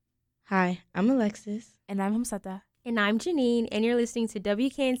Hi, I'm Alexis. And I'm Hamsata. And I'm Janine, and you're listening to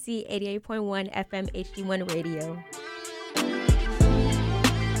WKNC 88.1 FM HD1 Radio.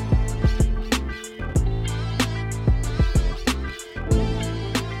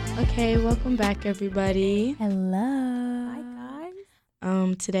 Okay, welcome back, everybody. Hello. Hi,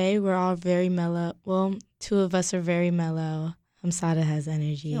 guys. Today we're all very mellow. Well, two of us are very mellow. Hamsata has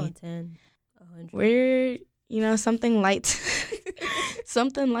energy. You're on 10. 100. We're, something light.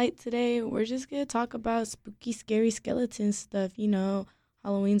 Something light today. We're just going to talk about spooky, scary skeleton stuff.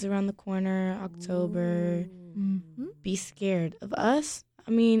 Halloween's around the corner, October. Mm-hmm. Be scared of us?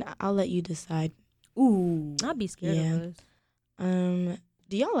 I mean, I'll let you decide. Ooh. I'd be scared of us.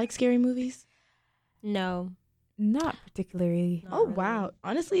 Do y'all like scary movies? No. Not particularly. Not Oh, really. wow.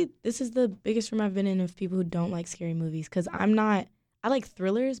 Honestly, this is the biggest room I've been in of people who don't like scary movies. Because I like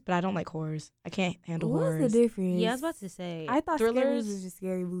thrillers, but I don't like horrors. I can't handle What's horrors. the difference? Yeah, I was about to say. I thought scary Thrillers- movies were just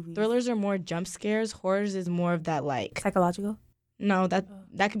scary movies. Thrillers are more jump scares. Horrors is more of that, like... Psychological? No, that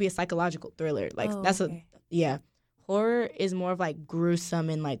Oh. could be a psychological thriller. Like, Oh, that's okay. yeah. Horror is more of, like, gruesome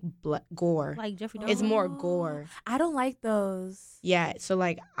and, like, gore. like Jeffrey Dahmer. It's more Oh. gore. I don't like those. Yeah, so,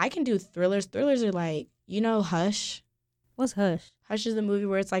 like, I can do thrillers. Thrillers are, like, Hush? What's Hush? Hush is the movie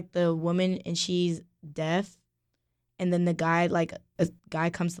where it's like the woman and she's deaf, and then the guy, like a guy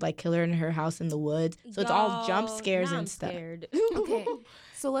comes to like kill her in her house in the woods. So it's all jump Yo, scares now and I'm stuff. scared. Okay.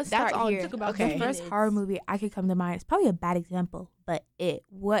 So let's That's start all- here. took about 10 The first minutes. horror movie I could come to mind is probably a bad example, but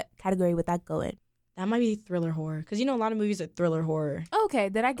what category would that go in? That might be thriller horror because a lot of movies are thriller horror. Okay,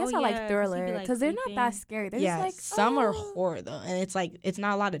 then I guess Oh, I yeah, like 'cause you'd be, thriller like, because they're not that sleeping. scary. They're Yeah, just like some are oh. horror though, and it's like it's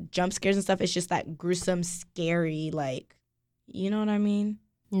not a lot of jump scares and stuff. It's just that gruesome, scary, like you know what I mean.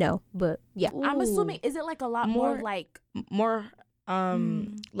 No, but yeah. I'm Ooh. assuming is it like a lot more More- like More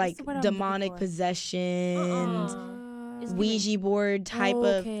what's like the word I'm looking demonic for? possessions. It's Ouija board type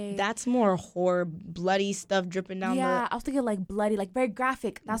okay. of that's more horror, bloody stuff dripping down yeah, I was thinking like bloody, like very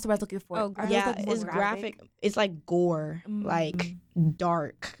graphic. That's what I was looking for. Oh, Are the those, yeah, like, more it's graphic. It's like gore, like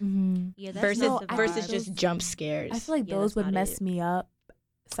dark Mhm. Yeah, that's versus not the versus vibe. just jump scares. I feel like Yeah, those that's would not mess it. me up.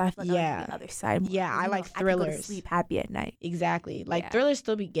 So I feel like I Yeah. like the other side. More, Yeah, 'cause, I like I can go to thrillers. sleep happy at night. Exactly. Like Yeah. thrillers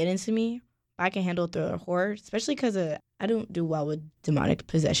still be getting to me. I can handle thriller horror, especially because I don't do well with demonic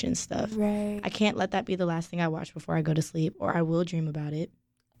possession stuff. Right. I can't let that be the last thing I watch before I go to sleep, or I will dream about it.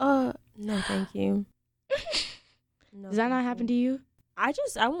 No, thank you. No, Does that not thank happen you. to you?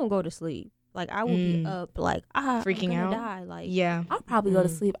 I won't go to sleep. Like, I will be up, like, Freaking I'm gonna out? die. Like, Yeah. I'll probably go to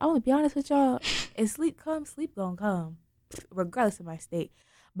Mm. sleep. I'm gonna be honest with y'all. If sleep comes, sleep gonna come, regardless of my state.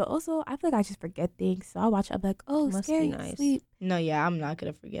 But also, I feel like I just forget things. So I watch it, I'm like, oh, Must be scary, nice. sleep. No, yeah, I'm not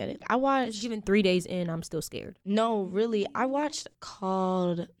gonna forget it. I Just watched. even 3 days in, I'm still scared. No, really, I watched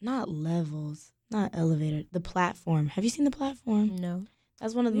called not Levels, not Elevator, The Platform. Have you seen The Platform? No.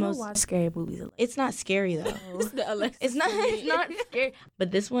 That's one of the We don't most. watch scary movies. It's not scary though. It's not. It's not scary.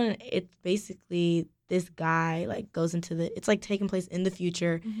 But this one, it's basically this guy like goes into the. It's like taking place in the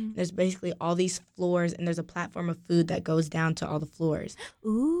future. Mhm. There's basically all these floors, and there's a platform of food that goes down to all the floors.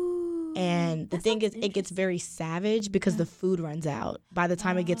 Ooh. And the That thing is, sounds it gets very savage because the food runs out by the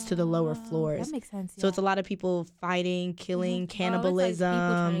time it gets to the lower Oh, floors. That makes sense. So it's a lot of people fighting, killing, Oh, it's cannibalism. like people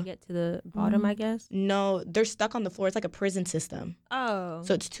trying to get to the bottom, I guess. No, they're stuck on the floor. It's like a prison system. Oh.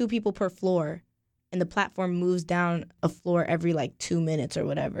 So it's 2 people per floor, and the platform moves down a floor every like 2 minutes or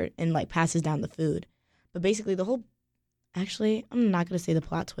whatever, and like passes down the food. But basically, the whole. Actually, I'm not gonna say the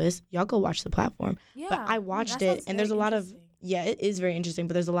plot twist. Y'all go watch The Platform. Yeah, But I watched that it, sounds and there's a very lot of. interesting. Yeah, it is very interesting,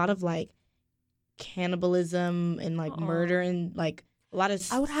 but there's a lot of like cannibalism and like murder and like a lot of.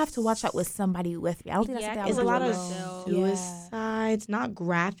 I would have to watch that with somebody with me. I don't think Yeah, that's It's a something I lot would of do myself. alone. Yeah. suicides, not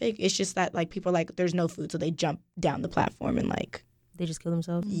graphic. It's just that like people are like there's no food, so they jump down the platform and like They just kill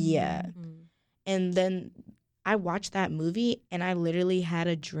themselves? yeah. Mm. And then I watched that movie and I literally had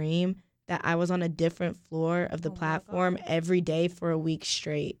a dream that I was on a different floor of the Oh my platform God. every day for a week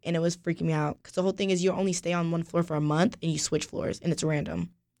straight, and it was freaking me out because the whole thing is you only stay on one floor for a month and you switch floors and it's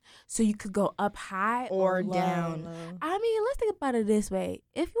random. So you could go up high Or low. down. I mean, let's think about it this way.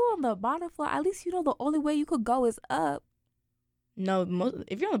 If you're on the bottom floor, at least you know the only way you could go is up. No,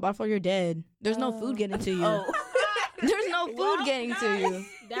 if you're on the bottom floor, you're dead. There's no food getting to you. Oh. There's no food getting to you.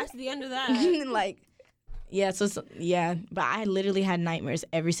 That's the end of that. Like, yeah, yeah. But I literally had nightmares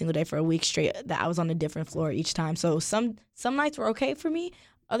every single day for a week straight that I was on a different floor each time. So some nights were okay for me.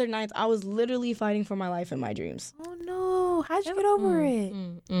 Other nights, I was literally fighting for my life in my dreams. Oh no! How'd you get over it?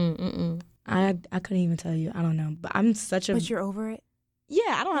 I couldn't even tell you. I don't know. But I'm such a But you're over it.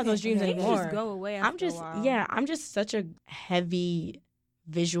 yeah. I don't have those dreams Okay. anymore. Just go away after I'm just a while. yeah. I'm just such a heavy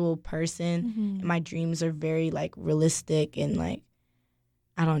visual person. Mm-hmm. And my dreams are very like realistic and like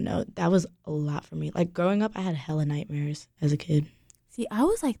I don't know. That was a lot for me. Like growing up, I had hella nightmares as a kid. See, I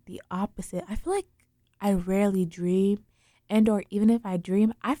was like the opposite. I feel like I rarely dream, and or even if I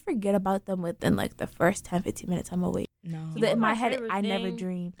dream, I forget about them within like the first 10, 15 minutes I'm awake. No. So that in my head, favorite I never thing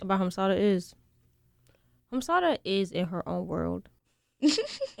dreamed. about Hamsada is in her own world.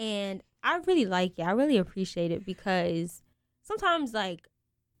 And I really like it. I really appreciate it because sometimes, like,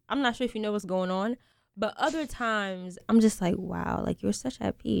 I'm not sure if you know what's going on, but other times I'm just like, wow, like you're such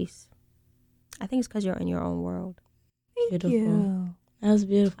at peace. I think it's because you're in your own world. Thank Beautiful. you. That was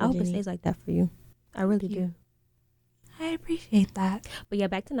beautiful. I hope it Jenny. stays like that for you. I really Thank do. you. I appreciate that. But yeah,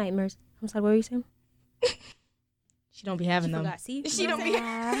 back to nightmares. I'm sorry, what were you saying? She don't be having She them. forgot. See? She don't be.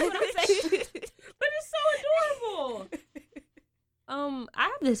 That's what I'm saying. But it's so adorable. I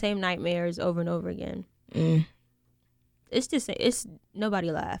have the same nightmares over and over again. It's just it's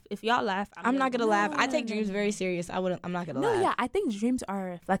nobody laugh. If y'all laugh, I'm not gonna laugh. I take No, dreams no, very no. serious. I'm not gonna No, laugh. yeah, I think dreams are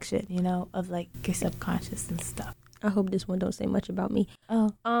a reflection, of like your subconscious and stuff. I hope this one don't say much about me.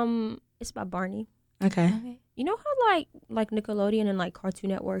 Oh, It's about Barney. Okay. okay. You know how like Nickelodeon and like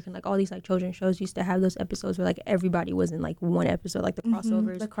Cartoon Network and like all these like children's shows used to have those episodes where like everybody was in like one episode, like the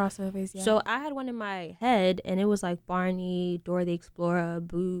crossovers. The crossovers, yeah. So I had one in my head, and it was like Barney, Dora the Explorer,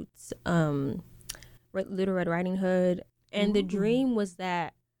 Boots, Little Red Riding Hood, and the Ooh. dream was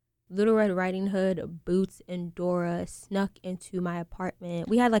that Little Red Riding Hood, Boots, and Dora snuck into my apartment.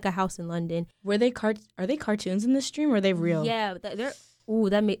 We had like a house in London. Are they cartoons in this stream or are they real? Yeah, they're. Ooh,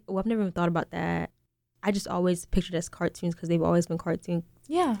 I've never even thought about that. I just always pictured as cartoons because they've always been cartoons.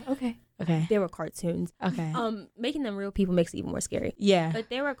 yeah, okay. Okay. They were cartoons. Okay. Making them real people makes it even more scary. Yeah. But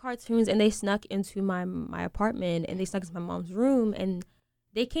they were cartoons, and they snuck into my apartment, and they snuck into my mom's room, and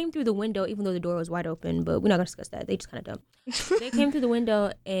they came through the window, even though the door was wide open. But we're not gonna discuss that. They just kind of dumb. They came through the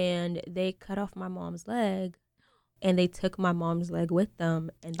window, and they cut off my mom's leg, and they took my mom's leg with them,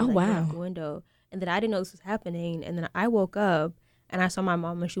 and Oh, let me out wow. the window. And then I didn't know this was happening, and then I woke up, and I saw my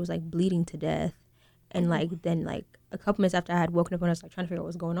mom, and she was like bleeding to death. And like then like a couple minutes after I had woken up and I was like trying to figure out what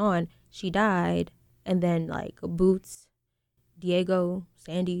was going on, she died. And then like Boots, Diego,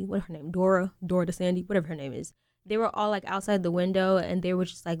 Sandy, whatever her name, Dora to Sandy, whatever her name is, they were all like outside the window and they were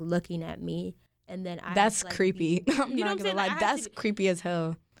just like looking at me. And then I That's had to, like, creepy. be- I'm you know not what gonna I'm lie. saying? That's creepy as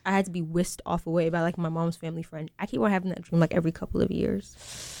hell. I had to be whisked off away by like my mom's family friend. I keep on having that dream like every couple of years.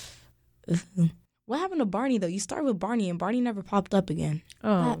 What happened to Barney though? You started with Barney and Barney never popped up again.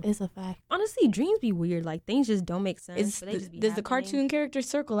 That is a fact. Honestly, dreams be weird. Like things just don't make sense. Is but they just be does the happening. cartoon character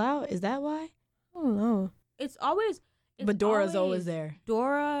circle out? Is that why? I don't know. It's But Dora's always there.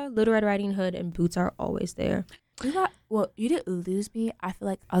 Dora, Little Red Riding Hood, and Boots are always there. You didn't lose me. I feel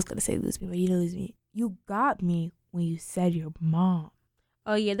like I was gonna say lose me, but you didn't lose me. You got me when you said your mom.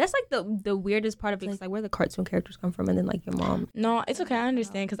 Oh yeah, that's like the weirdest part of it. It's like where the cartoon characters come from, and then like your mom. No, it's okay. I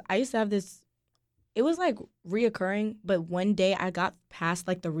understand because I used to have this. It was like reoccurring, but one day I got past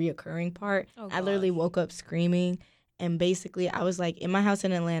like the reoccurring part. Oh, I literally gosh. woke up screaming, and basically I was like in my house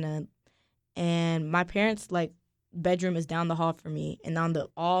in Atlanta, and my parents' like bedroom is down the hall from me, and on the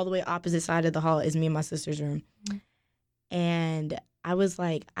all the way opposite side of the hall is me and my sister's room. And I was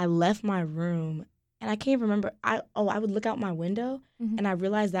like, I left my room, and I can't remember. I would look out my window, Mhm. and I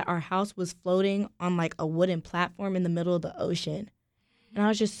realized that our house was floating on like a wooden platform in the middle of the ocean. And I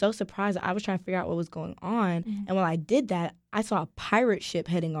was just so surprised. I was trying to figure out what was going on. Mhm. And while I did that, I saw a pirate ship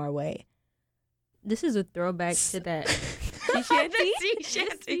heading our way. This is a throwback to that. Sea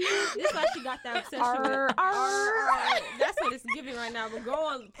shanty. This is why she got that obsession. Arr, with, arr. That's what it's giving right now. But go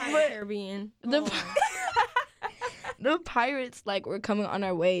on, Pirates Caribbean. Go The, on. the pirates like were coming on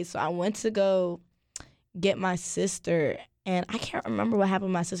our way. So I went to go get my sister. And I can't remember what happened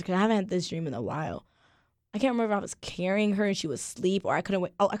with my sister because I haven't had this dream in a while. I can't remember if I was carrying her and she was asleep or I couldn't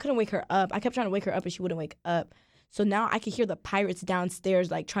wake her up. I kept trying to wake her up and she wouldn't wake up. So now I could hear the pirates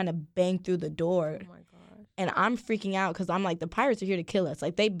downstairs like trying to bang through the door. Oh my god. And I'm freaking out because I'm like, the pirates are here to kill us.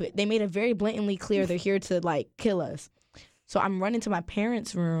 Like they made it very blatantly clear they're here to like kill us. So I'm running to my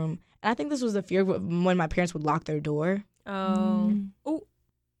parents' room. And I think this was the fear of when my parents would lock their door. Mm. Oh.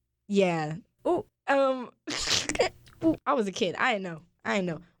 Yeah. Oh. I was a kid. I didn't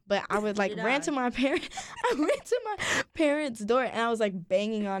know. But I was like Did ran I? to my parents. I ran to my parents' door and I was like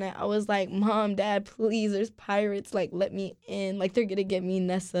banging on it. I was like, "Mom, Dad, please, there's pirates. Like, let me in. Like, they're gonna get me,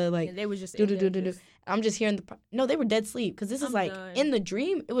 Nessa. Like, And they was just do in do there do do do." just- I'm just hearing no, they were dead sleep because this is I'm like done. in the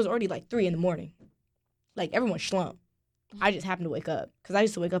dream. It was already like 3 a.m. Like everyone slumped. I just happened to wake up because I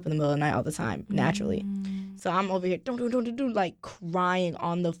used to wake up in the middle of the night all the time naturally. So I'm over here, like crying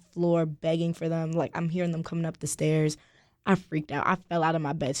on the floor, begging for them. Like I'm hearing them coming up the stairs. I freaked out. I fell out of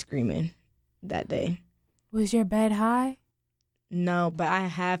my bed screaming that day. Was your bed high? No, but I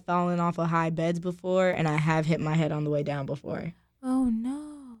have fallen off of high beds before, and I have hit my head on the way down before. Oh no.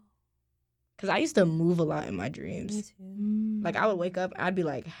 Because I used to move a lot in my dreams. Me too. Like, I would wake up, I'd be,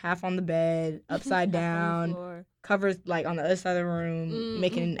 like, half on the bed, upside down, Floor. covers, like, on the other side of the room,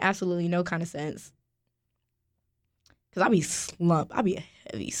 making absolutely no kind of sense. Because I'd be slumped. I'd be a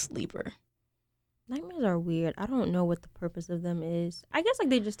heavy sleeper. Nightmares are weird. I don't know what the purpose of them is. I guess like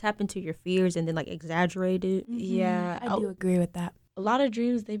they just tap into your fears and then like exaggerate it. Yeah. I do agree with that. A lot of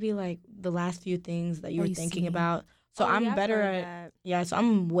dreams, they be, like, the last few things that you were thinking about. So I'm better at... Yeah, so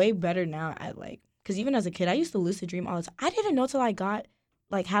I'm way better now at, like... Because even as a kid, I used to lucid dream all the time. I didn't know till I got,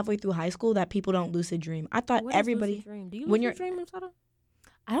 like, halfway through high school that people don't lucid dream. I thought What everybody... is lucid dream? Do you when lucid dream, Sada?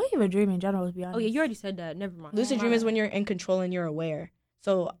 I don't even dream in general, to be honest. Oh, yeah, you already said that. Never mind. Lucid dream is when you're in control and you're aware.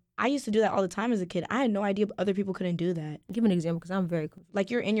 So I used to do that all the time as a kid. I had no idea other people couldn't do that. Give me an example because I'm very confused. Like,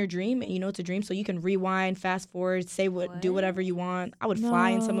 you're in your dream and you know it's a dream, so you can rewind, fast forward, say do whatever you want. I would fly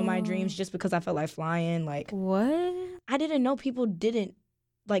in some of my dreams just because I felt like flying. Like, What? I didn't know people didn't.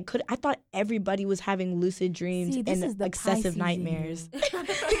 Like, I thought everybody was having lucid dreams See, this is and the excessive Pisces in nightmares.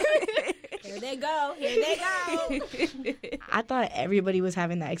 Here they go. Here they go. I thought everybody was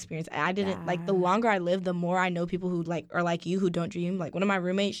having that experience. I didn't. Like, the longer I live, the more I know people who, like, are like you who don't dream. Like, one of my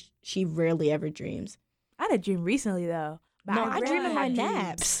roommates, she rarely ever dreams. I had a dream recently, though. But No, I dream in my rarely have dreams.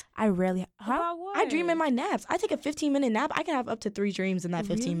 naps. I rarely... Huh? About what? I dream in my naps. I take a 15-minute nap. I can have up to 3 dreams in that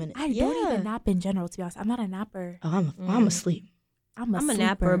 15 minutes. I don't even nap in general, to be honest. I'm not a napper. Oh, I'm asleep. I'm a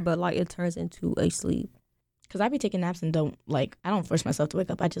napper, but like it turns into a sleep. Because I be taking naps and I don't force myself to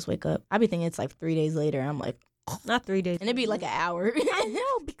wake up. I just wake up. I be thinking it's like 3 days later. I'm like, Not 3 days. and it'd be like an hour. I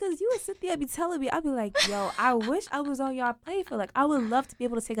know, because you would sit there and be telling me, I'd be like, yo, I wish I was on y'all playfield. Like, I would love to be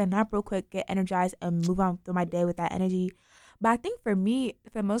able to take a nap real quick, get energized, and move on through my day with that energy. But I think for me,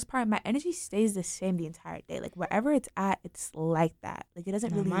 for the most part, my energy stays the same the entire day. Like, wherever it's at, it's like that. Like, it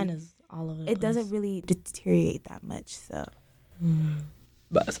doesn't really... Mine is all over the place. It doesn't really deteriorate that much, so...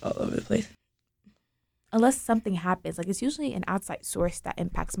 But it's all over the place. Unless something happens. Like, it's usually an outside source that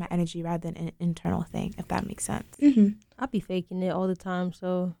impacts my energy rather than an internal thing, if that makes sense. I be faking it all the time,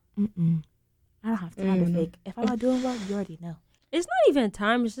 so I don't have time to fake. If I'm not doing well, you already know. it's not even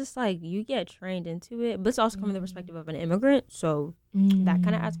time. It's just like you get trained into it, but it's also coming from the perspective of an immigrant, so that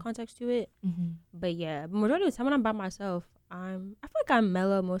kind of adds context to it. But yeah, majority of the time when I'm by myself, I feel like I'm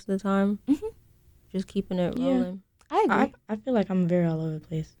mellow most of the time. Just keeping it rolling. I agree. I feel like I'm very all over the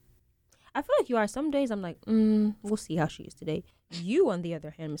place. I feel like you are. Some days I'm like, we'll see how she is today. You, on the other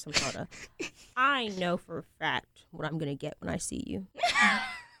hand, Miss Ampada, I know for a fact what I'm gonna get when I see you.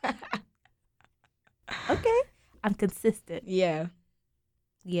 Okay. I'm consistent. Yeah.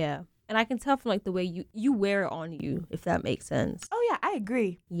 Yeah, and I can tell from like the way you wear it on you, if that makes sense. Oh, yeah, I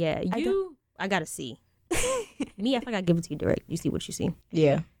agree. Yeah, I gotta see. Me, I feel like I give it to you direct. You see what you see.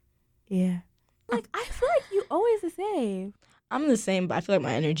 Yeah. Yeah. Like, I feel like you always the same. I'm the same, but I feel like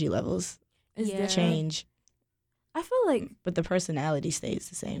my energy levels Yeah. change. I feel like, But the personality stays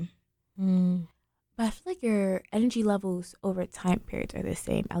the same. but I feel like your energy levels over time periods are the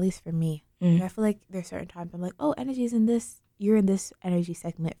same, at least for me. Mm. Like, I feel like there's certain times I'm like, oh, energy's in this. You're in this energy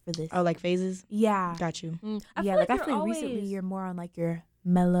segment for this. Oh, like phases? Yeah. Got you. I Yeah, feel like I you're feel like always, recently you're more on like your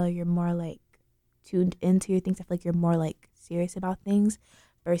mellow, you're more like tuned into your things. I feel like you're more like serious about things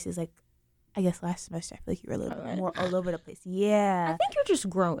versus like, I guess last semester I feel like you were a little bit more all over the place. I Yeah. think you're just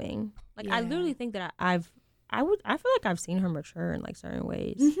growing. Like I Yeah. literally think that I feel like I've seen her mature in like certain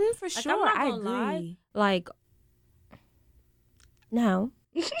ways. For Like, I'm sure. not I gonna lie. agree. Like now,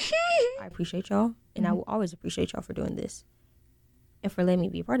 I appreciate y'all, and I will always appreciate y'all for doing this and for letting me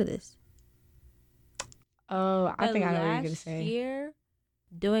be a part of this. Oh, I think I know what you're going to Last say. year,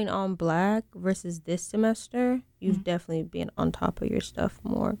 doing On Black versus this semester, you've definitely been on top of your stuff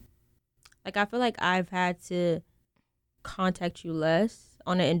more. Like, I feel like I've had to contact you less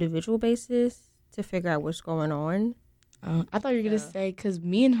on an individual basis to figure out what's going on. I thought you were going to say, because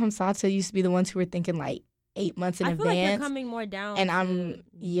me and Hamsata used to be the ones who were thinking like 8 months in I feel like you're advance. coming more down. And to I'm-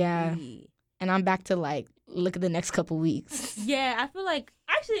 yeah. me. And I'm back to like, look at the next couple weeks. Yeah, I feel like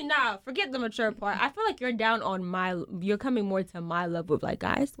actually forget the mature part. I feel like you're down on you're coming more to my level of like,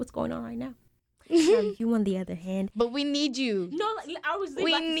 guys, what's going on right now? Now, you on the other hand, But we need you. no, like, I was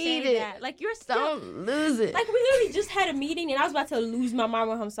We about to need say it. that. Like you're still Don't lose it. like we literally just had a meeting and I was about to lose my mind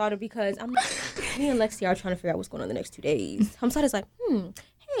with Hamsada because I'm like, me and Lexi are trying to figure out what's going on the next 2 days. Hamsada's like,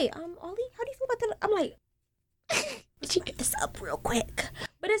 hey, Ollie, how do you feel about that? I'm like, let's get this up real quick.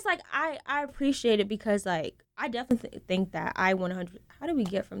 But it's like I appreciate it because like I definitely think that I 100. How did we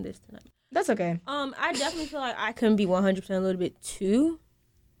get from this tonight? That's okay. I definitely feel like I can be 100% a little bit too,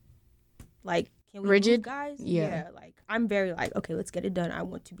 like can we Rigid? move, guys? Yeah. Like I'm very like, okay, let's get it done. I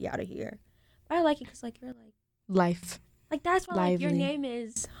want to be out of here. But I like it because like you're Life. like that's why like your Lively. name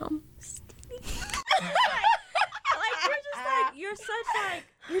is Stevie. Like you're just like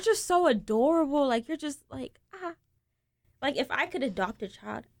you're just so adorable. Like you're just like like if I could adopt a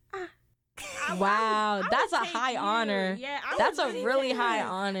child, Wow, that's a take high you. honor. Yeah, That's a would really take high you.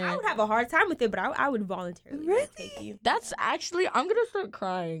 honor. I would have a hard time with it, but I would voluntarily like, take you. That's actually, I'm gonna start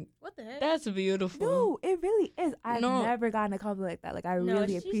crying. What the heck? That's beautiful. No, it really is. I've No. never gotten a compliment like that. Like I really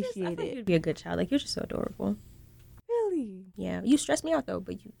she's just- I appreciate think it. you'd be a good child. Like you're just so adorable. Really. Yeah, you stress me out though,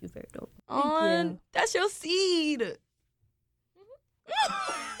 but you're very adorable. On, you. that's your seed.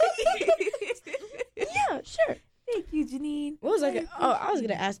 Yeah, sure. Thank you, Janine. What was I gonna? Oh, I was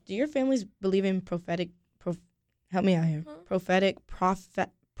gonna ask. Do your families believe in prophetic? Help me out here. Huh? Prophetic,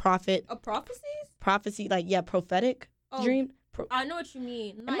 prophet, Prophecies? prophecy. Like prophetic Oh, dream. I know what you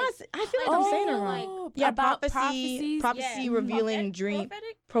mean. Am I feel like like- I'm saying it Oh, wrong. like- Yeah, about prophecy, prophecies. revealing dream.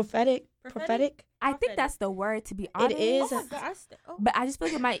 Prophetic? Prophetic. I think Prophetic. that's the word, to be It honest. is. Oh my God, But I just feel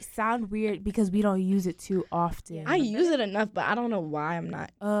like it might sound weird because we don't use it too often. Yeah. I use it enough, but I don't know why I'm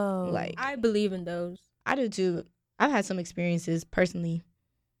not. Oh. Like- I believe in those. I do too. I've had some experiences personally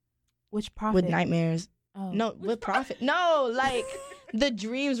Which prophet? with nightmares. Oh. No, with prophet. No, like the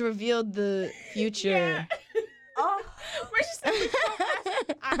dreams revealed the future. Oh, we're just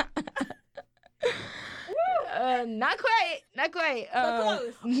Not quite.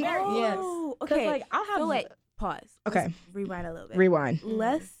 close. Very Yes. Oh, 'Cause, okay. like, I'll have So wait, pause. Okay. Let's rewind a little bit. Rewind.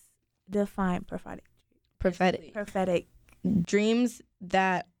 Let's define prophetic. Prophetic Prophetic dreams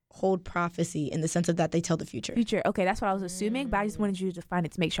that hold prophecy in the sense of that they tell the future. future. Okay, that's what I was assuming, but I just wanted you to define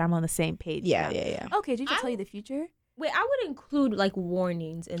it to make sure I'm on the same page. Yeah, now. yeah. Okay, did you tell you the future? Wait, I would include like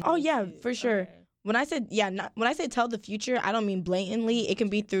warnings in. Oh, those yeah, too. for sure. Okay. When I said when I say tell the future, I don't mean blatantly. It can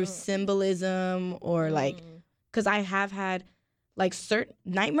be through symbolism or like, because I have had like certain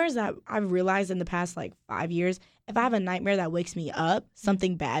nightmares that I've realized in the past like 5 years. If I have a nightmare that wakes me up,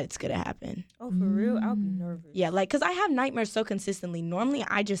 something bad's gonna happen. Oh, for real? I'll be nervous. Yeah, like because I have nightmares so consistently. Normally,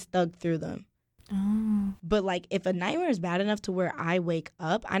 I just thug through them. Oh. But like if a nightmare is bad enough to where I wake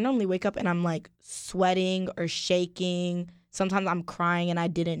up, I normally wake up and I'm like sweating or shaking. Sometimes I'm crying and I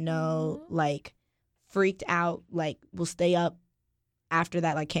didn't know, like freaked out, like will stay up after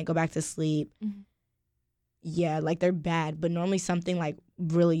that, like can't go back to sleep. Mhm. Yeah, like they're bad, but normally something like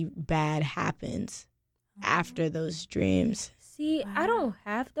really bad happens after those dreams. See, I don't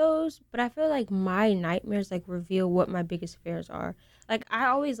have those, but I feel like my nightmares like reveal what my biggest fears are. Like I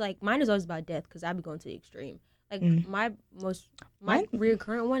always like mine is always about death because I be going to the extreme. Like my Mine-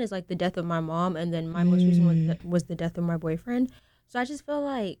 recurrent one is like the death of my mom, and then my most recent one was the death of my boyfriend. So I just feel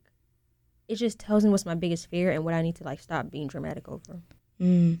like it just tells me what's my biggest fear and what I need to like stop being dramatic over.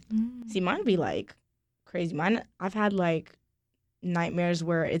 See, mine be like crazy. Mine, I've had like nightmares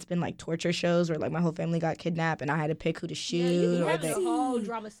where it's been like torture shows where like my whole family got kidnapped and I had to pick who to shoot. Or they, whole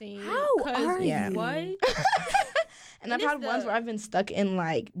drama scene. How are Yeah. you? What? and I've it's had ones the- where I've been stuck in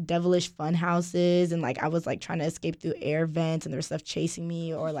like devilish fun houses and like I was like trying to escape through air vents and there was stuff chasing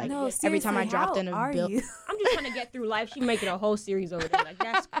me or like No, every time I seriously, dropped how in a are building. you? I'm just trying to get through life. She making a whole series over there. Like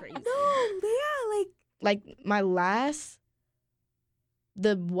that's crazy. No, yeah, like Like my last,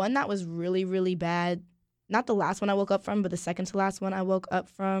 the one that was really, really bad, not the last one I woke up from, but the second to last one I woke up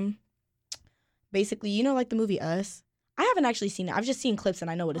from. Basically, you know, like the movie Us. I haven't actually seen it. I've just seen clips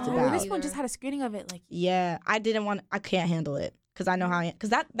and I know what it's oh, about. this one just had a screening of it. Like Yeah, I can't handle it because I know how because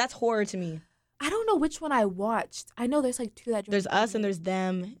that's horror to me. I don't know which one I watched. I know there's like two that. There's Us and there's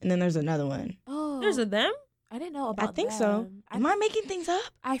Them and then there's another one. Oh, There's a them. I didn't know about. I think so. them. Am I making things up?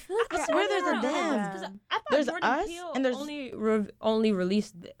 I feel like I swear there's a know them. them. I thought There's Jordan Us Peele and there's- only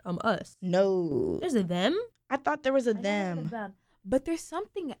released Us. No, There's a them. I thought there was a I know there's a Them, but there's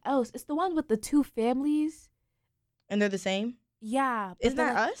something else. It's the one with the two families. and they're the same. Yeah, but Isn't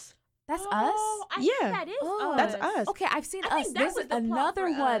they're that like- Us? That's Oh, us. I think Yeah. that is Oh. us. That's Us. Okay, I've seen I us. think that There's was the plot another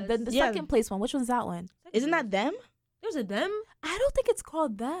for one. The Us. the Yeah. second place one. Which one's that one? Isn't that Them? There's a them. I don't think it's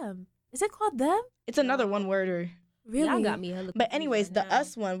called them. Is it called them? It's another one worder. Really? Y'all got me. hella But confused anyways, right the now.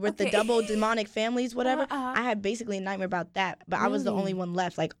 Us one with the Okay. double demonic families, whatever. Uh-huh. I had basically a nightmare about that, but I was the Really? only one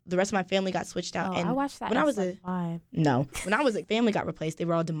left. Like the rest of my family got switched out. Oh, and I watched that. when I was episode five. when I was a family got replaced, they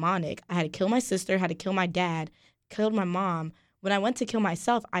were all demonic. I had to kill my sister, had to kill my dad, killed my mom. When I went to kill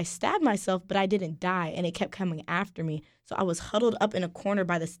myself, I stabbed myself, but I didn't die, and it kept coming after me. So I was huddled up in a corner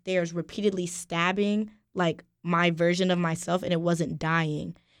by the stairs, repeatedly stabbing like my version of myself, and it wasn't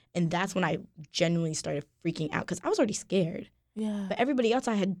dying. And that's when I genuinely started freaking out because I was already scared. Yeah. But everybody else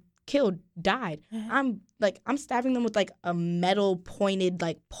I had killed died. I'm stabbing them with like a metal pointed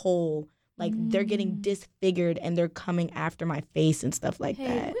like pole Like they're getting disfigured and they're coming after my face and stuff like Hey,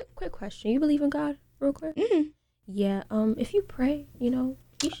 that. quick question. You believe in God, real quick? Mm-hmm. Yeah. If you pray,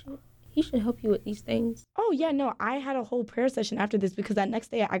 he should help you with these things. Oh yeah, no, I had a whole prayer session after this because that next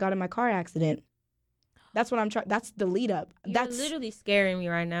day I got in my car accident. That's what I'm trying. That's the lead up. That's You're literally scaring me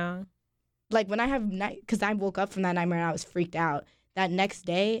right now. like when I have night, because I woke up from that nightmare and I was freaked out. That next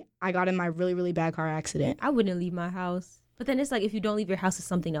day, I got in my really, really bad car accident. I wouldn't leave my house. But then it's like if you don't leave your house, is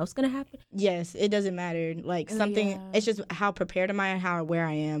something else gonna happen? Yes, it doesn't matter. Like something, Yeah. it's just how prepared am I and how aware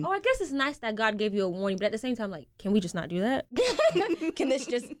I am. Oh, I guess it's nice that God gave you a warning, but at the same time, like, can we just not do that? Can this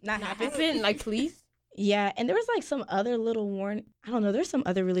just not happen? Like, please. Yeah, and there was like some other little warning. I don't know. There's some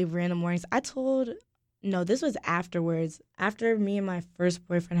other really random warnings. No, this was afterwards. After me and my first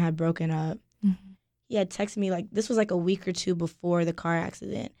boyfriend had broken up, he had texted me like, this was like a week or two before the car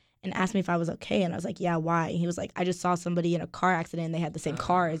accident and asked me if I was okay. And I was like, yeah, why? And he was like, I just saw somebody in a car accident and they had the same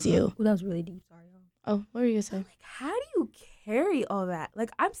car as you. Ooh, that was really deep. Sorry, y'all. Oh, what were you going to say? Like, how do you carry all that?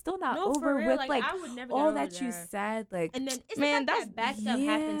 Like, I'm still not No, for over real, with like, I would never get all over that you that. said. Like, And then it's Man, the fact that's- that bad stuff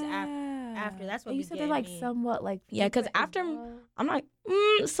happens after. That's what and you be said they're getting like me. somewhat like Yeah, 'cause frequent as after- well. I'm like,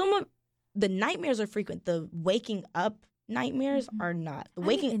 some of the nightmares are frequent. The waking up nightmares Mhm. are not. The I mean,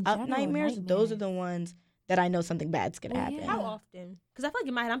 waking in up general, those are the nightmares. ones that I know something bad's going to Well, happen. yeah. How often? Because I feel like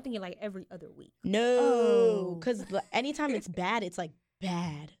in my head, I'm thinking like every other week. No, Oh. because anytime it's bad, it's like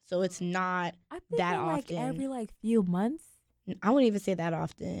bad. So it's not, I'm thinking that like often. every like few months, I wouldn't even say that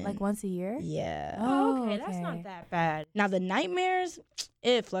often. like once a year. Yeah. Oh, okay, that's not that bad. Now the nightmares,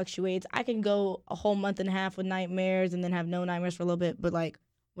 it fluctuates. I can go a whole month and a half with nightmares and then have no nightmares for a little bit. But like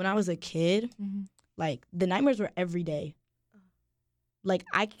when I was a kid, Mm-hmm. like the nightmares were every day. Like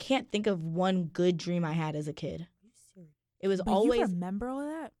I can't think of one good dream I had as a kid. It was But always. you remember all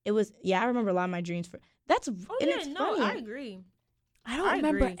that? It was. Yeah, I remember a lot of my dreams. That's. Oh and yeah, it's no, funny. I agree. I don't I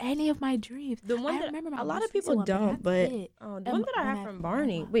remember agree. any of my dreams. The one I that remember my a lot of most people recent one, don't, that's but- it. the one that I when have I- from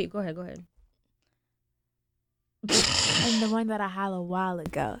Barney. Wait, go ahead. And the one that I had a while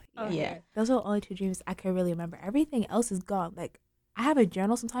ago. Yeah. Those are the only two dreams I can really remember. Everything else is gone. Like, I have a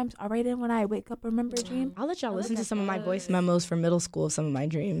journal sometimes. I'll write in when I wake up, remember a dream. I'll let y'all I listen look to at some of my voice those. memos from middle school of some of my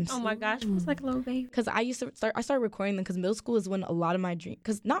dreams. Oh my gosh, it was like a little baby. Because I started recording them because middle school is when a lot of my dreams,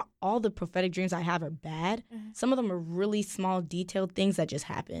 because not all the prophetic dreams I have are bad. Mhm. Some of them are really small, detailed things that just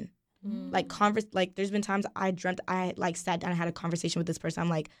happen. Like there's been times I dreamt I like sat down and had a conversation with this person. I'm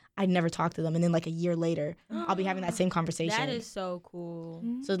like, I'd never talked to them, and then like a year later, I'll be having that same conversation. That is so cool.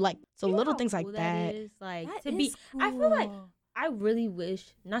 Mhm. so like You know little how things like cool that. is? Like That to be. is I feel like cool. I really wish.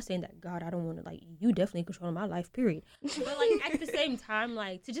 Not saying that God, I don't want to like you. Definitely controlling my life. Period. But like at the same time,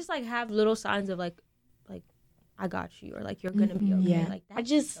 like to just like have little signs of like I got you or like you're gonna be okay. Yeah. Like I that's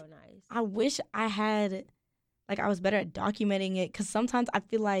just- so nice. I wish I had, like, I was better at documenting it because sometimes I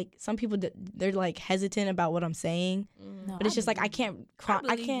feel like some people they're like hesitant about what I'm saying, No, but it's I just like I believe can't. I I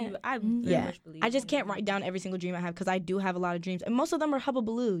believe can't. you. I Mm. very Yeah. much believe I just you. can't write down every single dream I have because I do have a lot of dreams, and most of them are hubba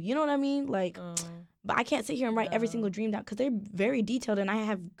baloo. You know what I mean? Like, but I can't sit here and write every No. single dream down because they're very detailed, and I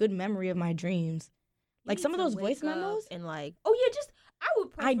have good memory of my dreams. Like You some need of to those voice wake up memos, and like I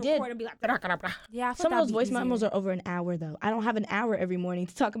would press I did. record and be like blah, blah, blah. Yeah, I feel some of that'd those be voice easier. memos are over an hour though. I don't have an hour every morning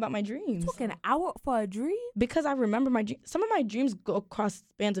to talk about my dreams Took an hour for a dream. because I remember my dreams. Some of my dreams go across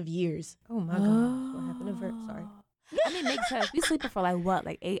spans of years. Oh my gosh, what happened to Vert? Sorry. I mean, it makes sense. We sleeping for like what,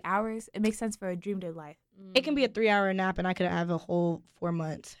 like 8 hours? It makes sense for a dream to life. It can be a 3-hour nap, and I could have a whole 4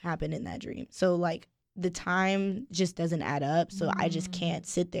 months happen in that dream. So like the time just doesn't add up. So I just can't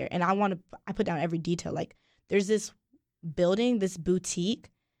sit there. And I put down every detail. Like there's this building, this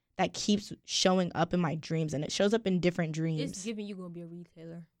boutique that keeps showing up in my dreams, and it shows up in different dreams. It's giving you gonna be a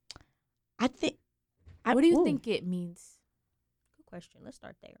retailer. I think. What do you ooh, think it means? Good question. Let's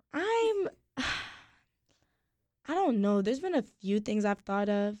start there. I don't know. There's been a few things I've thought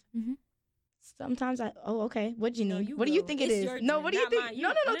of. Mhm. Sometimes okay. What, Janine? No, you what do you go. think it It's is? your No, turn, what do you not think? mine.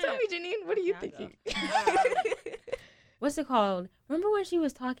 No, You- tell me, Janine. What are you Okay, I'll thinking? What's it called? Remember when she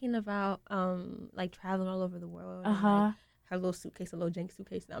was talking about like traveling all over the world? and, like, her little suitcase, a little jank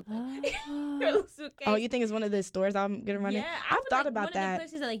suitcase. And I'm like, her little suitcase. Oh, you think it's one of the stores I'm gonna run in? Yeah, I've feel thought like about one that. Of the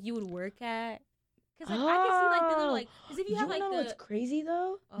places that like you would work at. Cause like I can see like the little like. Cause if you have like know the. what's crazy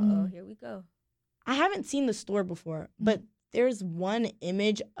though? Here we go. I haven't seen the store before, but there's one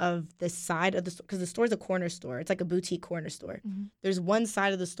image of the side of the store because the store's a corner store. It's like a boutique corner store. Mhm. There's one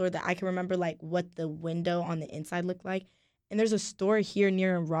side of the store that I can remember like what the window on the inside looked like. And there's a store here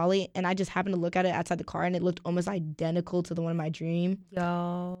near in Raleigh, and I just happened to look at it outside the car, and it looked almost identical to the one in my dream.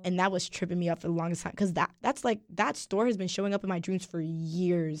 Yo. And that was tripping me up for the longest time because that's like that store has been showing up in my dreams for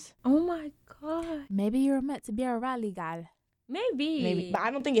years. Oh my god. Maybe you're meant to be a rally gal. Maybe. But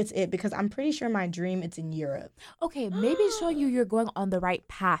I don't think it's it because I'm pretty sure my dream it's in Europe. Okay, maybe it's showing you're going on the right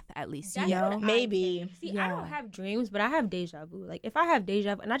path at least. You That's know, what I Maybe. think. See, I Yeah. don't have dreams, but I have deja vu. Like if I have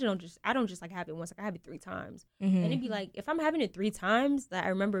deja vu, and I don't just like have it once. Like I have it 3 times, and it'd be like if I'm having it 3 times, that I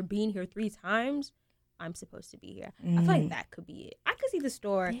remember being here 3 times, I'm supposed to be here. I feel like that could be it. I could see the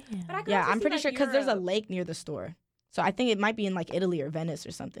store, Damn. but I could Yeah, also I'm see, pretty like, sure because there's a Europe. lake near the store. So I think it might be in like Italy or Venice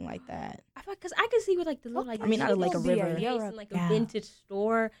or something like that. I feel because I could see with like the little like I mean, not like a little river. space Europe, and, like yeah. a vintage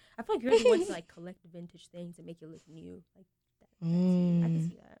store. I feel like you're the one to like collect vintage things and make it look new. Like that. I can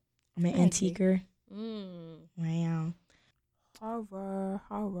see that. I'm an I agree. antiquer. Mm. Wow.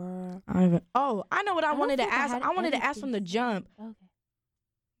 Horror. Oh, I know what I don't wanted to think I ask. had I wanted to ask anything from the to jump. Okay.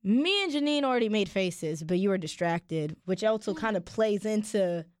 Me and Janine already made faces, but you were distracted, which also kind of plays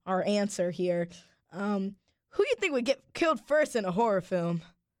into our answer here. Who you think would get killed first in a horror film?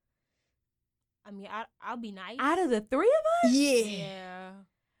 I mean, I'll be nice. Out of the 3 of us, Yeah. Yeah.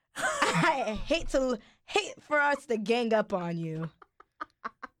 I hate for us to gang up on you.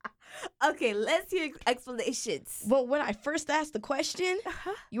 okay, let's hear explanations. Well, when I first asked the question,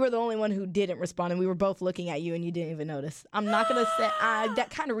 you were the only one who didn't respond, and we were both looking at you, and you didn't even notice. I'm not gonna say that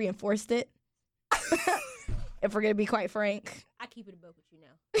kind of reinforced it. If we're gonna be quite frank. I keep it a book with you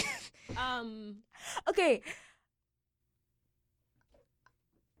now. Okay,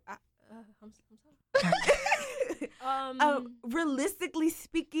 I'm sorry. realistically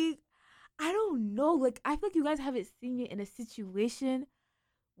speaking, I don't know. Like, I feel like you guys haven't seen me in a situation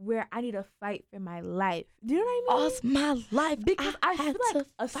where I need to fight for my life. Do you know what I mean? All's my life Because I had feel like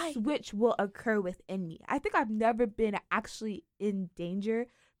to a fight. switch will occur within me. I think I've never been actually in danger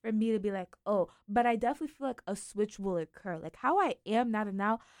for me to be like, oh, but I definitely feel like a switch will occur. Like how I am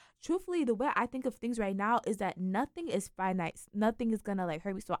now, truthfully, the way I think of things right now is that nothing is finite. Nothing is gonna like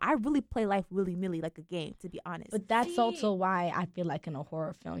hurt me. So I really play life willy-nilly like a game, to be honest. But that's See- also why I feel like in a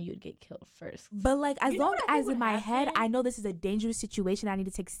horror film you'd get killed first. But like as You know long what I think as in would my head happen? I know this is a dangerous situation I need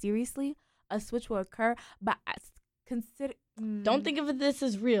to take seriously, a switch will occur. But consider Don't think of this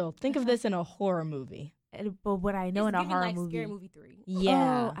as real. Think of this in a horror movie. but what I know It's in a giving, horror like, movie. Scary Movie 3.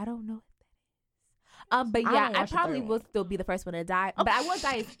 Yeah. Oh, I don't know what that is. But I yeah, don't I watch the probably third will one. still be the first one to die. But I won't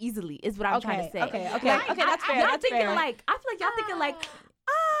die as easily, is what I'm trying to say. Okay, Like, that's fair. Y'all That's thinking fair. like I feel like y'all thinking like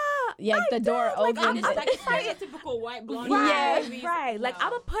Yeah, like the I'm door dead. Like, I'm opens. just like, It's typical white blonde. right, movies. right. Like No.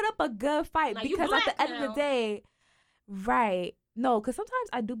 I'm gonna put up a good fight Like, you because at black the end of now. the day, right? No, because sometimes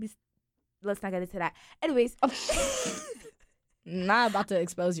I do be. Let's not get into that. Anyways, Not about to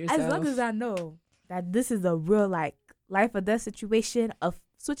expose yourself. as long as I know that this is a real like life or death situation, a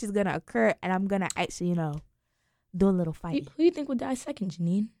switch is gonna occur, and I'm gonna actually, do a little fight. Who you think would die second,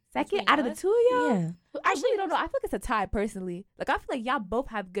 Janine? Second Between out of the us? two of y'all, Yeah. I really don't know. I feel like it's a tie personally. Like I feel like y'all both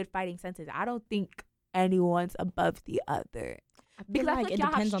have good fighting senses. I don't think anyone's above the other. Because I feel like it y'all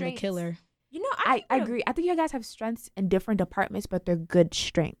have depends on the strengths. killer. You know, I agree. I think you guys have strengths in different departments, but they're good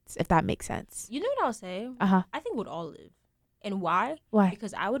strengths, if that makes sense. You know what I'll say? Uh-huh. I think we'd all live. And why? Why?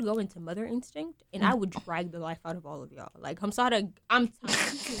 Because I would go into mother instinct and I would drag the life out of all of y'all. Like, I'm tired.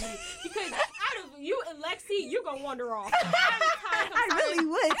 Because out of you and Lexi, you're going to wander off.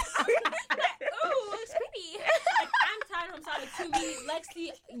 would. Ooh, it's pretty. Like, I'm tired. I'm sorry. To me, Lexi,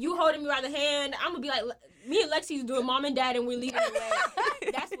 you holding me by the hand. I'm going to be like, me and Lexi's doing mom and dad and we're leaving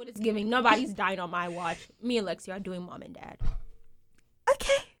away. That's what it's giving. Nobody's dying on my watch. Me and Lexi are doing mom and dad.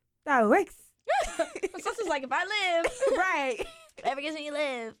 Okay. That works. So it's like if I live, Right. whatever gets me you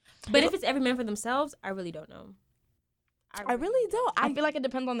live. But if it's every man for themselves, I really don't know. I really don't. I feel like it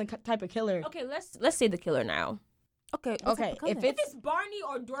depends on the type of killer. Okay, let's say the killer now. Okay. Okay, if If it's it's Barney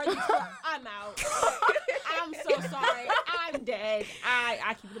or Dorothy, I'm out. I'm so sorry. I'm dead.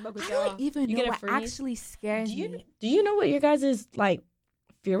 I keep it a buck with I y'all. don't even You know get a what freeze? actually scares do me. you know what your guys' like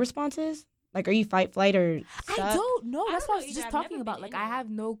fear response is? Like, are you fight, flight, or I stuff? don't know. I That's don't what I know was either. just I've talking never about. been Like, in I it. have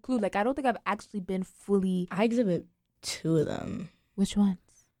no clue. Like, I don't think I've actually been fully. I exhibit 2 of them. Which ones?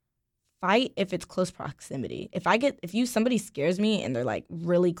 Fight if it's close proximity. If somebody scares me and they're like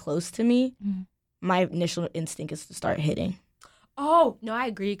really close to me, Mhm. my initial instinct is to start hitting. Oh no, I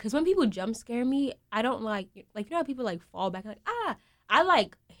agree. Because when people jump scare me, I don't like you know how people like fall back like I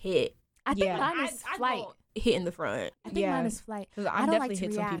like hit. I think Yeah. mine is I flight. go hit in the front. I think Yeah. mine is flight. Because I I've don't definitely like to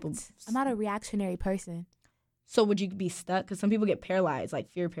hit react. some people. I'm not a reactionary person. So would you be stuck? Because some people get paralyzed, like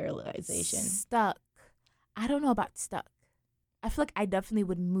fear paralyzation. Stuck. I don't know about stuck. I feel like I definitely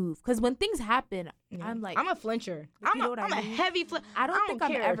would move. Because when things happen, Yeah. I'm like, I'm a flincher. Like, you know what I I'm a mean? heavy flincher. I don't think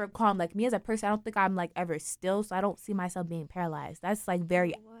I'm care. ever calm. Like me as a person, I don't think I'm like ever still. So I don't see myself being paralyzed. That's like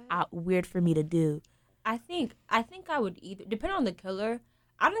very weird for me to do. I think I would either depending on the killer.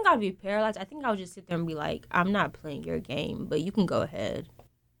 I think I would be paralyzed. I think I would just sit there and be like, I'm not playing your game, but you can go ahead.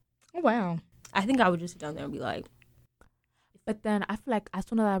 Oh, wow. I think I would just sit down there and be like. But then I feel like as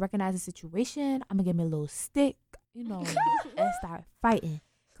soon as I recognize the situation, I'm gonna get me a little stick, and start fighting.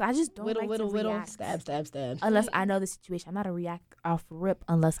 Cause I just don't Whittle, like whittle, to whittle. react Stab, stab, stab. unless I know the situation. I'm not a react off rip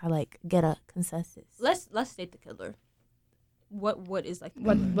unless I like get a consensus. Let's state the killer. What is like the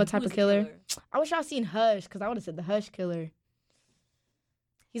What killer? type Who of is the killer? I wish y'all seen Hush, because I would have said the Hush killer.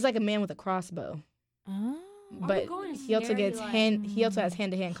 He's like a man with a crossbow. Oh. But going he also very, gets like- he also has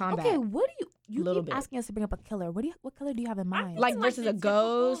hand-to-hand combat. Okay, what do you Little keep bit. asking us to bring up a killer? What killer do you have in mind? Like Like versus the a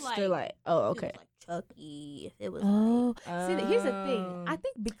ghost typical, or like, oh, If it okay. was like Chucky, if it was oh, like, see, here's the thing. I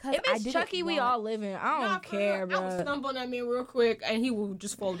think because If I it's didn't Chucky, we want- all live in. I don't care, I would bro. stumble on that man real quick and he will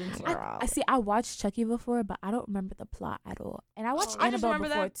just fold into it. I see. I watched Chucky before, but I don't remember the plot at all. And I watched I just Annabelle remember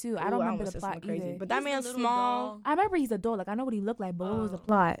before that. too. I Ooh, don't remember almost the said plot something crazy. either. But that He's the man's little small. doll. I remember he's a doll. Like I know what he looked like, but what was the Oh.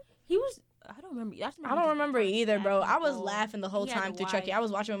 plot? He was. I don't remember. I don't remember either, bro. I was laughing laughing the whole time through Chucky. I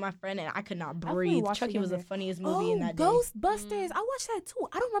was watching with my friend and I could not probably breathe. watched it Chucky was the younger. funniest movie in that day. Ghostbusters! I watched that too.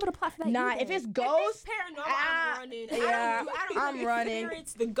 I don't remember the plot for that. Nah, either. if it's If ghost, it's paranormal, Ah, I'm running. yeah, I don't I'm do the running.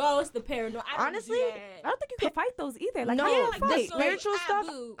 spirits, the ghost, the paranormal. I don't Honestly, do I that. don't think you can fight those either. Like no, how you like gonna the fight? spiritual stuff,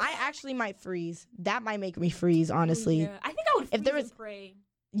 Abu. I actually might freeze. That might make me freeze, honestly. Yeah. I think I would If there freeze was- and pray.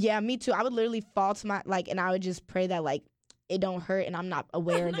 Yeah, me too. I would literally fall to my and I would just pray that it don't hurt and I'm not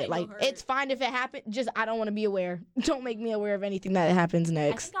aware of It it. don't hurt. It's fine if it happened. Just I don't want to be aware. Don't make me aware of anything that happens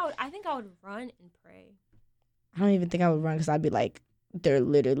next. I think I would run and pray. I don't even think I would run because I'd be like, they're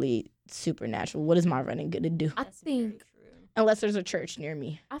literally supernatural. What is my running gonna do? I That's very think- true. Unless there's a church near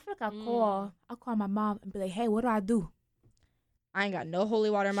me. I feel like I'll call my mom and be like, hey, what do I do? I ain't got no holy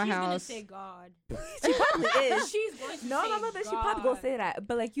water in my She's gonna house. say God. She probably is. She's going to No, say she probably gonna God. say that.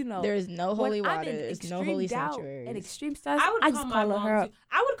 But like There is no holy when I'm water. in There's no extreme holy doubt sanctuaries. and extreme stress, I would I call just my call mom her up. too.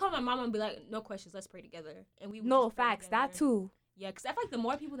 I would call my mom and be like, "No questions, let's pray together." And we would No just pray facts. That together. too. Yeah, because I feel like the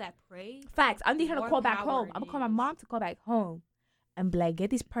more people that pray, Facts. I need her to More call back power home. it I'm gonna call my is. mom to call back home, and be like, get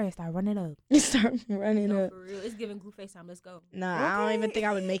these prayers, start running up. You start running no, up. for real, it's giving glue FaceTime. Let's go. Nah, I don't even Okay. think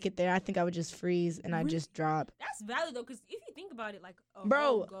I would make it there. I think I would just freeze and I'd Really? just drop. That's valid though, because if you think about it, like, a Bro,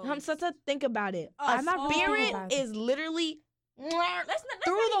 whole I'm ghost- such a think about it. A I'm not really thinking Spirit about it. is literally Let's not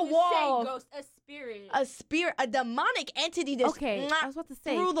through not the even wall. Say ghost, a spirit. a spirit, a demonic entity that's Okay, I was about to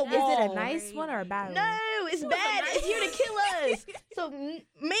say, through the is it wall. a nice one or a bad one? No, it's It was a bad. nice It's here to one. kill us. So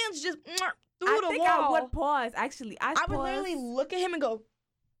man's just through I the think wall. I would pause. Actually, I would literally look at him and go,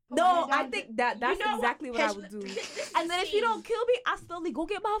 No, my I God. think that's You know exactly what I His- would do. This is And then the if you don't scene. kill me, I slowly go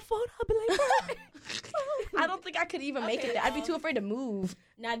get my phone. I'll be like, I don't think I could even make it Okay, there. I'd be well. too afraid to move.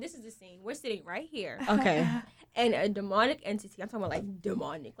 Now this is the scene. We're sitting right here, Okay. and a demonic entity. I'm talking about like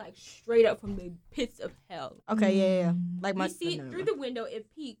demonic, like straight up from the pits of hell. Okay, yeah. Like my We see no, no, through no. the window. It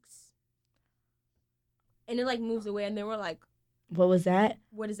peeks, and it like moves away, and then we're like, What was that?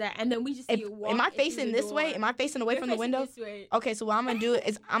 "What is that?" And then we just see If, it walk am I into facing the this way? door. Am I facing away You're from the facing window? this way. Okay, so what I'm gonna do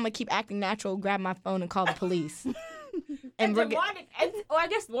is I'm gonna keep acting natural, grab my phone, and call the police. And we're get- demonic, I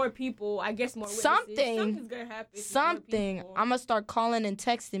guess more people. I guess more witnesses. Something. Something's gonna happen. if more something. people. I'm gonna start calling and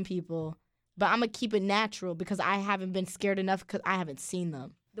texting people, but I'm gonna keep it natural because I haven't been scared enough because I haven't seen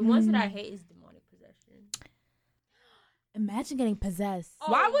them. The ones that I hate is demonic possession. imagine getting possessed.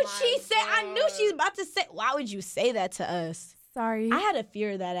 Oh Why would my she say? I knew she was God. about to say. Why would you say that to us? Sorry. I had a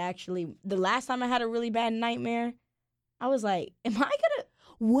fear of that actually. The last time I had a really bad nightmare, I was like, "Am I gonna?"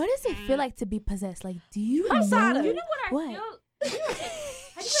 What does it feel like to be possessed? Like, do you I'm know? sorry. You know what I What? feel?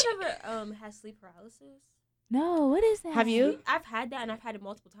 Have you ever had sleep paralysis? No, what is that? Have you? I've had that, and I've had it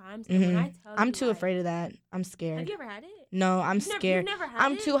multiple times. And when I tell I'm you, too like- afraid of that. I'm Have scared. you ever had it? No, I'm You've never- scared. You've never had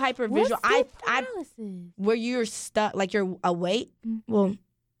I'm it? too hyper What's visual. sleep I paralysis? where you're stuck, like you're awake. Mm. Well,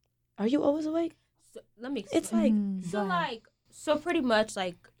 are you always awake? So, let me. It's explain. like Mm, so go ahead. like so pretty much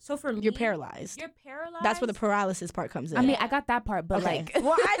like so for me you're paralyzed. You're paralyzed. That's where the paralysis part comes in. I mean, I got that part, but okay. like,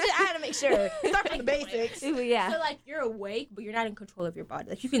 well, I had to make sure. Start from the basics. yeah. So like you're awake, but you're not in control of your body.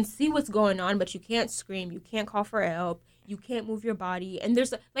 Like you can see what's going on, but you can't scream. You can't call for help. You can't move your body. And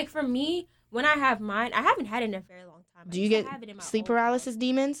there's like for me, when I have mine, I haven't had it in a very long time. I Do you used to get have it in my sleep old house. paralysis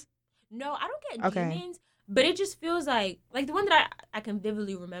demons? No, I don't get Okay. demons, but it just feels like the one that I can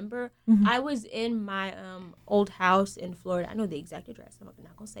vividly remember. Mhm. I was in my old house in Florida. I know the exact address. I'm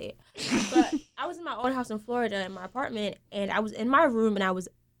not gonna say it, but I was in my old house in Florida in my apartment, and I was in my room, and I was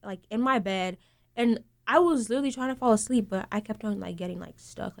like in my bed, and I was literally trying to fall asleep, but I kept on like getting like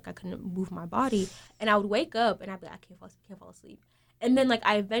stuck, like I couldn't move my body, and I would wake up, and I'd be like, I can't fall asleep, and then like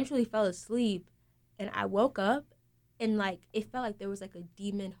I eventually fell asleep, and I woke up, and like it felt like there was like a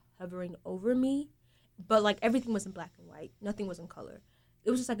demon hovering over me, but like everything was in black and white, nothing was in color,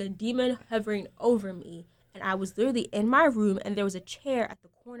 it was just like a demon hovering over me. And I was literally in my room, and there was a chair at the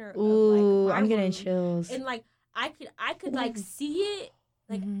corner. Ooh, of, like, my I'm getting room. chills. And like I could like see it,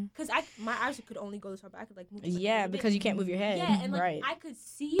 like because my eyes could only go this far, but I could like move. Yeah, because you can't move your head. Yeah, and like right. I could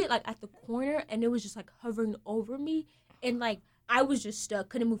see it like at the corner, and it was just like hovering over me, and like I was just stuck,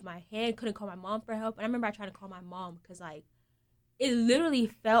 couldn't move my hand, couldn't call my mom for help. And I remember I tried to call my mom because like it literally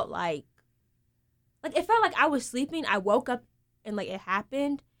felt like it felt like I was sleeping. I woke up and like it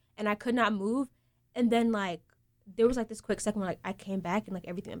happened, and I could not move. And then, like, there was, like, this quick second where, like, I came back and, like,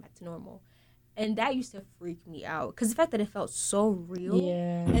 everything went back to normal. And that used to freak me out. Because the fact that it felt so real.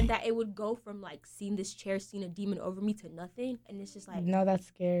 Yeah. And that it would go from, like, seeing this chair, seeing a demon over me to nothing. And it's just, like... No, that's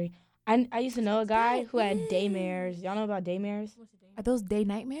scary. I used to know a guy who had daymares. Y'all know about daymares? Are those day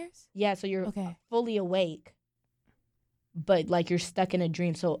nightmares? Yeah, so you're Okay. fully awake, but, like, you're stuck in a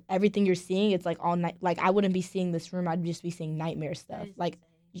dream. So everything you're seeing, it's, like, all night. Like, I wouldn't be seeing this room. I'd just be seeing nightmare stuff. Like,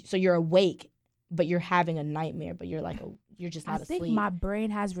 so you're awake, but you're having a nightmare, but you're like, you're just not I asleep. think my brain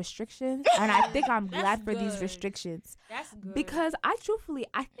has restrictions, and I think I'm glad for these good. restrictions. That's good. Because I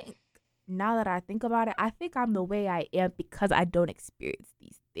think, now that I think about it, I think I'm the way I am because I don't experience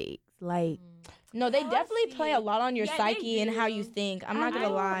these things. Like, No, they definitely play a lot on your Yeah, they psyche and how you do. think. I'm not gonna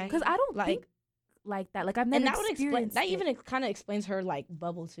lie. because I don't Like- think like that. Like, I've never And that would explain. experienced That it. even kind of explains her like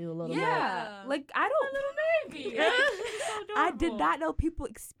bubble too a little Yeah, like I don't. baby. I did not know people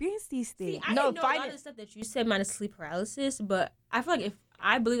experience these See, things. I No, didn't know a find lot it- of the stuff that you said minus sleep paralysis, but I feel like if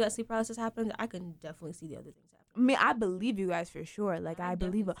I believe that sleep paralysis happens, I can definitely see the other things happen. I mean, I believe you guys for sure. Like, I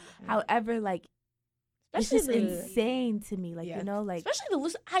believe it. definitely see that. However, like, it's just Especially the- insane to me. Like, Yeah. you know, like, Especially the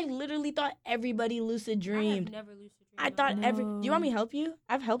lucid. I literally thought everybody lucid I have dreamed. never lucid dreamed. I thought every. No. Do you want me to help you?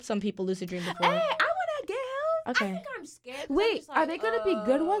 I've helped some people lucid dream before. hey, I want to get help. I Okay. think I'm scared. 'cause I'm Wait, just like, are they gonna be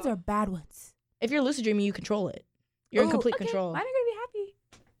good ones or bad ones? If you're lucid dreaming, you control it. You're in Oh, complete okay. control. Mine are gonna be happy.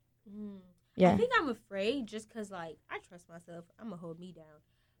 I Yeah. think I'm afraid just because, like, I trust myself. I'm going to hold me down.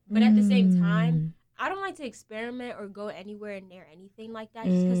 But at the same time, I don't like to experiment or go anywhere near anything like that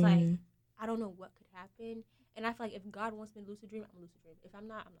just because, like, I don't know what could happen. And I feel like if God wants me to lucid dream, I'm a lucid dream. If I'm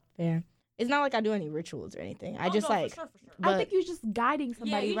not, I'm not. Fair. It's not like I do any rituals or anything. I just no, like. For sure. But- I think you're just guiding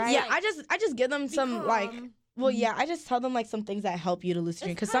somebody, you right? Yeah, I just give them some like. Become- Well, yeah, I just tell them like some things that help you to lucid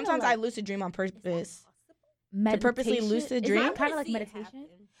dream. It's Because kinda sometimes I like- lucid dream on purpose. Meditation. purposely lucid Is dream? that kind of I like wanna see it meditation?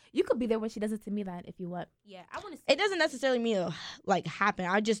 happen. You could be there when she does it to me, then, if you want. Yeah, I want to see It doesn't necessarily mean it'll like happen.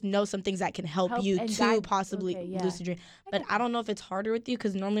 I just know some things that can help you and to guide- possibly okay, yeah. lucid dream. But I don't know if it's harder with you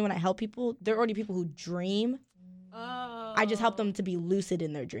because normally when I help people, there are already people who dream. Oh. I just help them to be lucid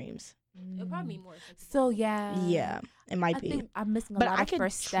in their dreams. It'll probably be more effective. So yeah, Yeah, it might I be. think I'm missing a But lot I of could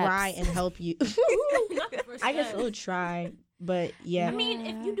first try steps. and help you. Not the first I can step. still try, but yeah. I mean,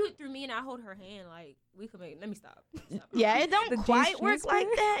 if you do it through me and I hold her hand, like, we could make. Let me stop. Yeah, it The don't quite work G-string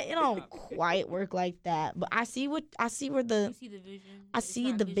like that. It don't quite work like that. But I see where You the see the vision. I It's see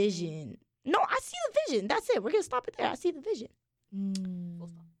not the vision. No, I see the vision. That's it. We're gonna stop it there. I see the vision. Full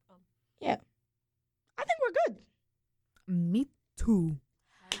stop. I think we're good. Me too.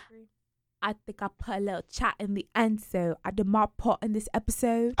 I agree. I think I put a little chat in the end, so I did my part in this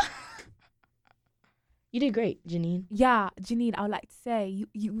episode. You did great, Janine. Yeah, Janine, I would like to say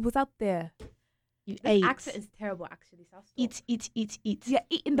you was out there. You This ate. accent is terrible, actually. So I'll stop. Eat. Yeah,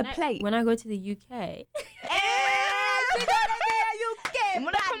 eating the When I- plate. When I go to the UK, And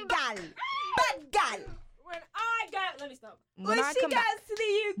when I come back, Bad gal. when I got, let me stop. when I come back, to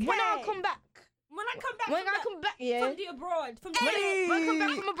the UK. when I come back, When I come back, when from I the- come back, yeah. from the abroad, from the When I come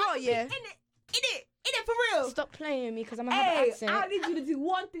back from abroad, yeah. In it for real. Stop playing me because I'm gonna have an Hey, accent. I need you to do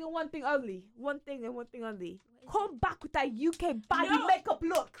one thing and one thing only. One thing and one thing only. Come back with that UK body No. makeup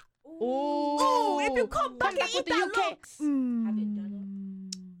look. Ooh, if you come back and with eat the that UK. look. Have it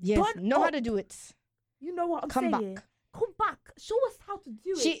done Yes, Done know how up. to do it. You know what I'm Come saying? back. Come back. Show us how to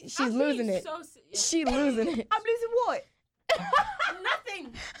do it. She's losing it. She losing it. I'm losing what?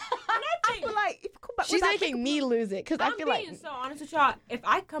 Nothing. I feel like if you come back She's with that making me lose it because I I'm feel being like so honest with y'all. If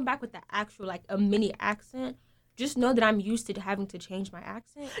I come back with the actual, like, a mini accent, just know that I'm used to having to change my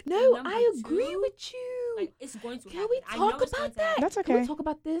accent. No, Number I agree two, with you. Like, it's going to Can happen. we I know talk it's going about to that? happen. That's Can we okay. talk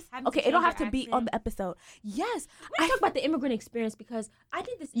about this? Having Okay, to it don't change have to your be on accent. the episode. Yes, Let's talk about the immigrant experience because I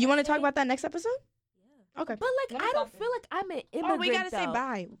did this. you want to talk essay- about that next episode. Yeah. Okay. but like Let me I don't stop feel like I'm an Oh, immigrant. we gotta say though.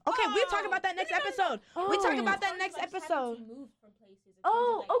 bye. Okay, we'll talk about that next episode. We talk Oh. about that next Like, just episode. having to move from places in terms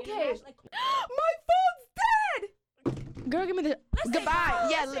Oh, of, like, okay. international- like, My phone's dead. Girl, give me the Let's say goodbye. bye.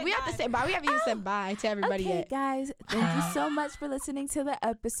 Yeah, Let's say we have to bye. say bye. We haven't even said bye to everybody Okay, yet. guys, thank you so much for listening to the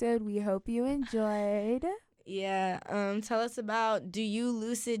episode. We hope you enjoyed. Yeah. Tell us about, do you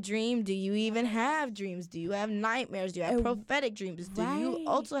lucid dream? Do you even have dreams? Do you have nightmares? Do you have prophetic dreams? Do you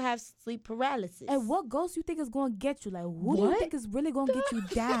also have sleep paralysis? And what ghost you think is going to get you? Like, who do you think is really going to get you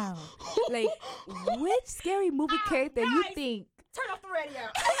down? Like, which scary movie character you think? Turn off the radio.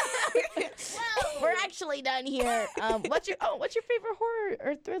 We're actually done here. What's your favorite horror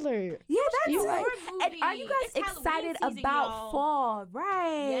or thriller? Yeah, that's horror right. movie. And are you guys It's Halloween excited season, about y'all. fall?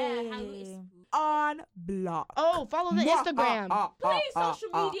 Right. Yeah, Halloween. On block. Oh, follow the Instagram. Please, social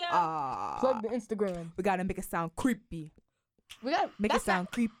media. Plug the Instagram. We gotta make it sound creepy. We got Make it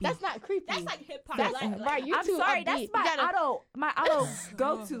sound creepy. That's not creepy. That's like hip hop. That's right. You're I'm too sorry. upbeat. That's You gotta- my auto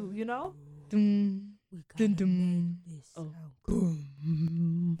go to. You know. Dum, dum, dum. Oh.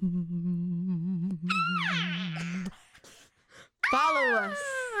 Follow us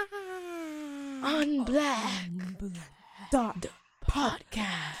on Black Dot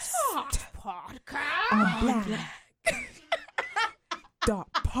podcast. Podcast. On Black Dot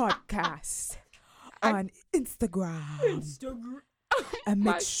podcast on Instagram. And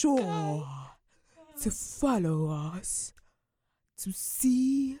make sure to follow us to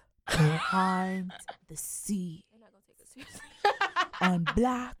see behind the sea They're not gonna take us seriously. on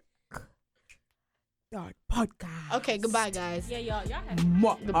Black Dot podcast. Okay, goodbye, guys. Yeah, y'all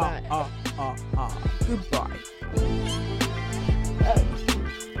have. Goodbye. Goodbye.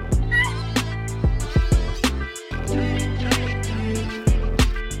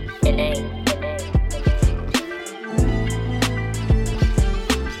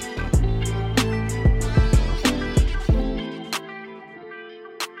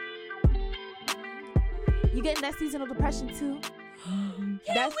 You getting that seasonal depression too?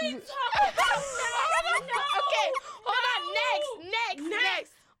 That's Okay, hold on.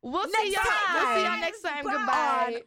 Next. We'll see y'all. time. We'll see y'all next time. Goodbye.